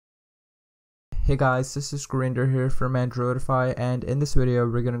Hey guys, this is Grinder here from Androidify, and in this video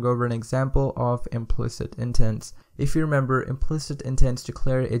we're going to go over an example of implicit intents. If you remember, implicit intents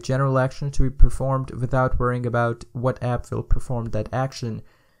declare a general action to be performed without worrying about what app will perform that action.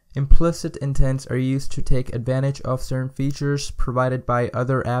 Implicit intents are used to take advantage of certain features provided by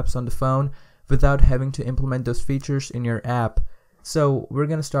other apps on the phone without having to implement those features in your app. So we're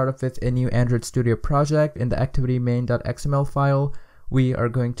going to start off with a new Android Studio project. In the activity main.xml file, we are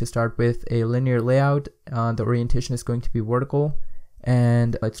going to start with a linear layout. The orientation is going to be vertical,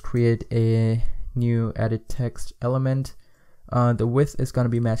 and let's create a new edit text element. The width is going to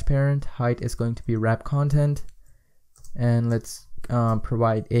be match parent, height is going to be wrap content, and let's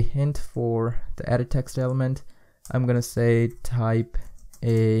provide a hint for the edit text element. I'm going to say type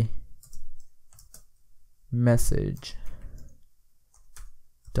a message ...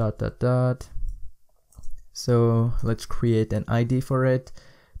 So let's create an ID for it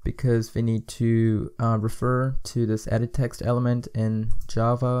because we need to refer to this edit text element in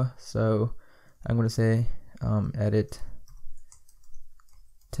Java. So I'm going to say edit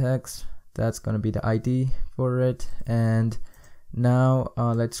text. That's going to be the ID for it. And now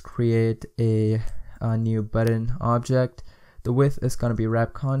let's create a new button object. The width is going to be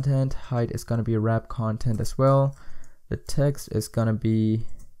wrap content. Height is going to be wrap content as well. The text is going to be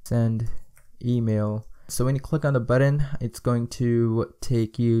send email. So when you click on the button, it's going to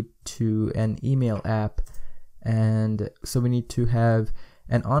take you to an email app, and so we need to have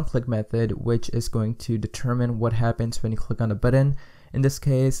an onClick method which is going to determine what happens when you click on the button. In this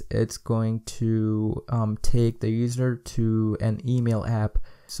case, it's going to take the user to an email app.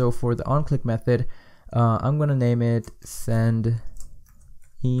 So for the onClick method, I'm going to name it send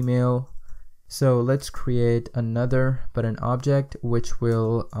email. So let's create another button object which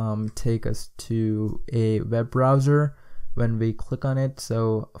will take us to a web browser when we click on it.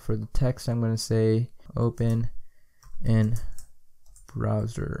 So for the text, I'm going to say open in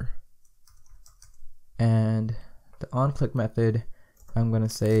browser, and the onClick method, I'm going to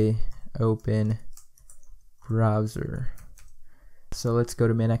say open browser. So let's go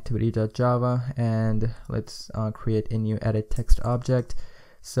to main-activity.java and let's create a new edit text object.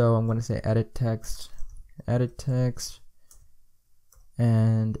 So I'm going to say edit text,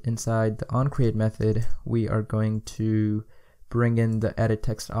 and inside the onCreate method, we are going to bring in the edit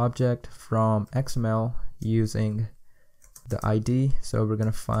text object from XML using the ID. So we're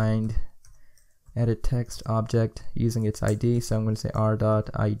going to find edit text object using its ID. So I'm going to say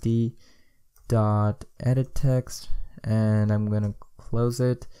r.id.editText, and I'm going to close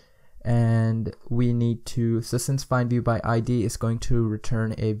it. And we need to, so since find view by ID is going to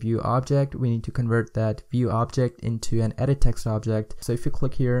return a view object, we need to convert that view object into an edit text object. So if you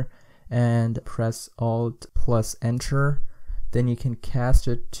click here and press Alt plus Enter, then you can cast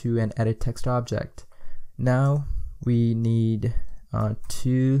it to an edit text object. Now we need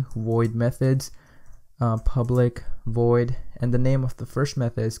two void methods, public void, and the name of the first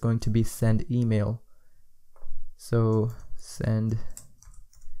method is going to be send email. So send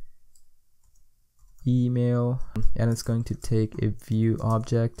email, and it's going to take a view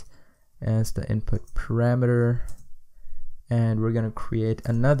object as the input parameter, and we're going to create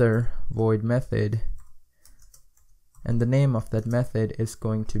another void method, and the name of that method is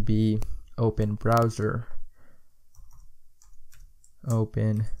going to be open browser.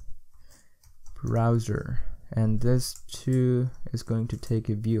 And this too is going to take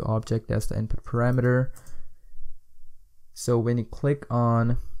a view object as the input parameter. So when you click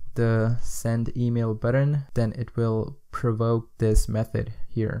on the send email button, then it will provoke this method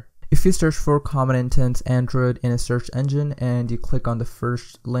here. If you search for Common Intents Android in a search engine and you click on the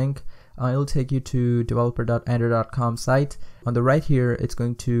first link, it'll take you to developer.android.com site. On the right here, it's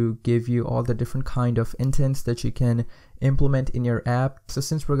going to give you all the different kind of intents that you can implement in your app. So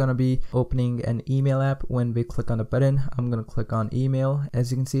since we're going to be opening an email app, when we click on the button, I'm going to click on email. As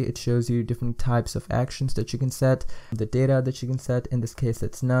you can see, it shows you different types of actions that you can set, the data that you can set, in this case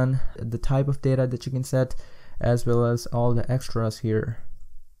it's none, the type of data that you can set, as well as all the extras here.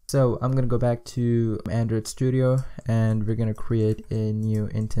 So I'm going to go back to Android Studio and we're going to create a new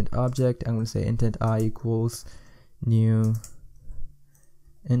intent object. I'm going to say intent I equals new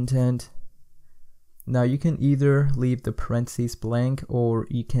intent. Now you can either leave the parentheses blank or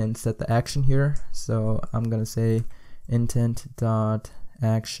you can set the action here. So I'm going to say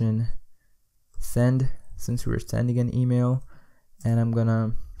intent.action send, since we're sending an email, and I'm going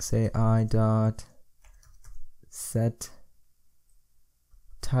to say I.set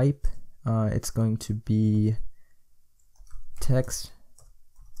type. It's going to be text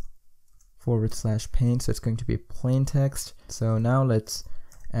 /plain, so it's going to be plain text. So now let's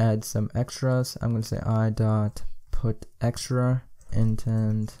add some extras. I'm going to say I dot put extra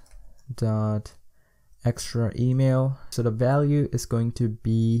intent dot extra email. So the value is going to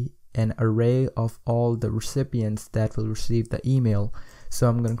be an array of all the recipients that will receive the email. So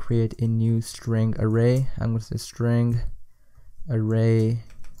I'm going to create a new string array. I'm going to say string array.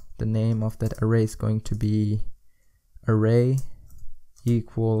 The name of that array is going to be array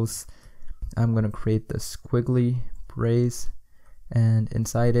equals, I'm going to create the squiggly brace, and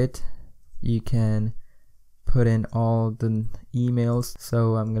inside it you can put in all the emails.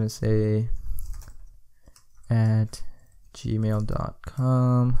 So I'm going to say at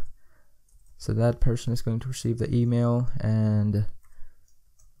gmail.com. So that person is going to receive the email, and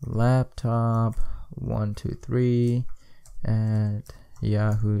laptop 123 at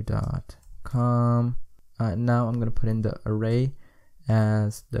yahoo.com. Now I'm going to put in the array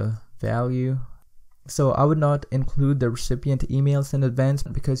as the value. So I would not include the recipient emails in advance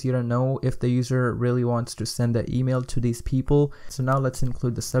because you don't know if the user really wants to send the email to these people. So now let's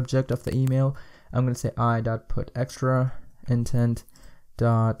include the subject of the email. I'm going to say I.put extra intent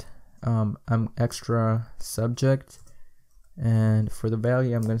dot extra subject, and for the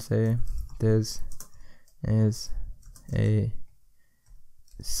value I'm going to say this is a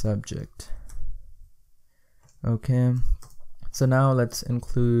subject. Okay, so now let's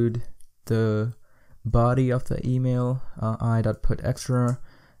include the body of the email. I.put extra.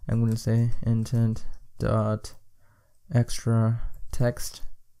 I'm going to say intent dot extra text.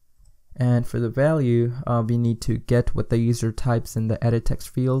 And for the value, we need to get what the user types in the edit text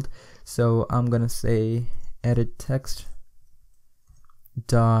field. So I'm going to say edit text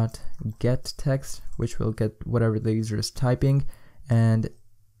dot get text, which will get whatever the user is typing, and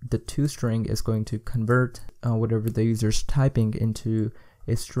the toString is going to convert whatever the user is typing into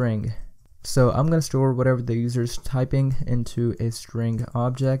a string. So I'm going to store whatever the user is typing into a string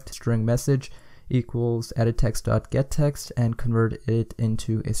object, string message equals edit text dot get text, and convert it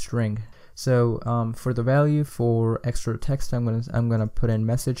into a string. So for the value for extra text, I'm gonna put in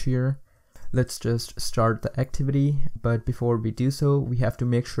message here. Let's just start the activity, but before we do so, we have to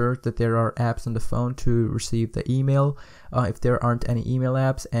make sure that there are apps on the phone to receive the email. If there aren't any email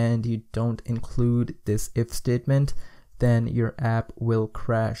apps and you don't include this if statement, then your app will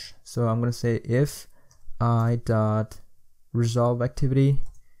crash. So I'm going to say if I.resolve activity,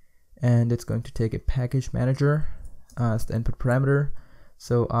 and it's going to take a package manager as the input parameter.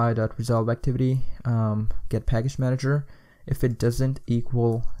 So I.resolve activity get package manager. If it doesn't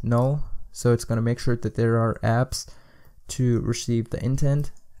equal null, so it's going to make sure that there are apps to receive the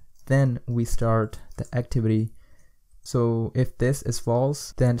intent, then we start the activity. So if this is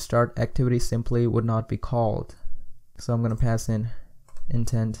false, then start activity simply would not be called. So I'm going to pass in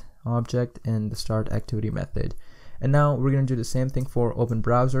intent object in the start activity method. And now we're going to do the same thing for open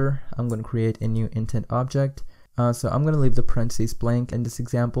browser. I'm going to create a new intent object. So I'm going to leave the parentheses blank in this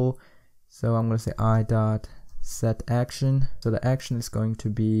example. So I'm going to say I.setAction. So the action is going to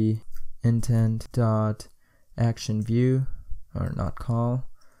be intent.actionView, or not call,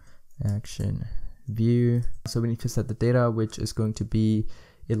 action view. So we need to set the data, which is going to be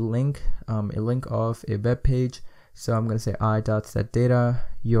a link of a web page. So I'm going to say I.setData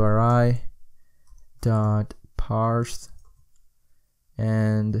URI.parse,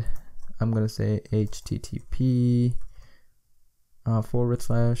 and I'm going to say http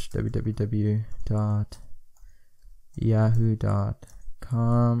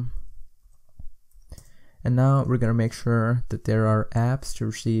 /www.yahoo.com. And now we're going to make sure that there are apps to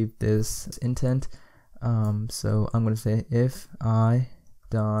receive this intent. So I'm going to say if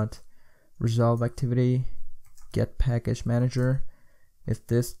I.resolve activity get package manager. If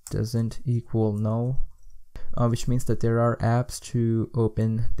this doesn't equal null, which means that there are apps to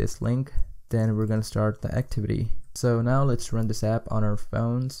open this link, then we're going to start the activity. So now let's run this app on our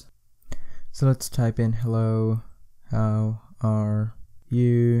phones. So let's type in hello, how are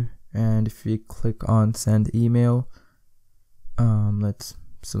you? And if we click on send email, let's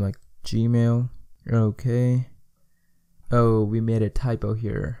select Gmail. Okay. Oh, we made a typo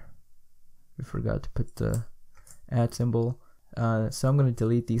here. We forgot to put the @ symbol. So I'm going to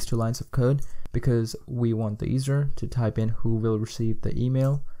delete these 2 lines of code because we want the user to type in who will receive the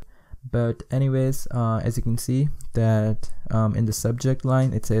email. But anyways, as you can see that in the subject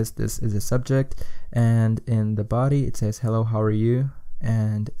line it says this is a subject, and in the body it says hello, how are you?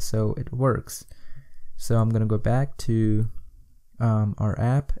 And so it works. So I'm going to go back to our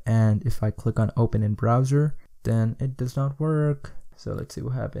app, and if I click on open in browser, then it does not work. So let's see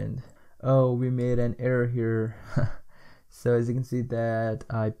what happened. Oh, we made an error here. So as you can see that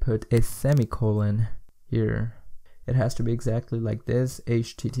I put a semicolon here. it has to be exactly like this,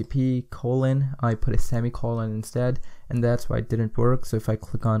 HTTP : I put a semicolon instead, and that's why it didn't work. So if I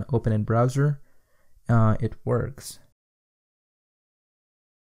click on open in browser, it works.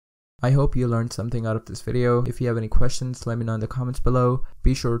 I hope you learned something out of this video. If you have any questions, let me know in the comments below.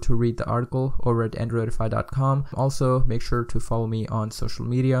 Be sure to read the article over at androidify.com. Also, make sure to follow me on social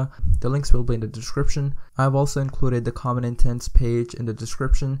media. The links will be in the description. I've also included the common intents page in the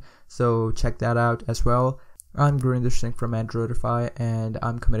description, so check that out as well. I'm Gurinder Singh from Androidify, and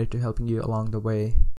I'm committed to helping you along the way.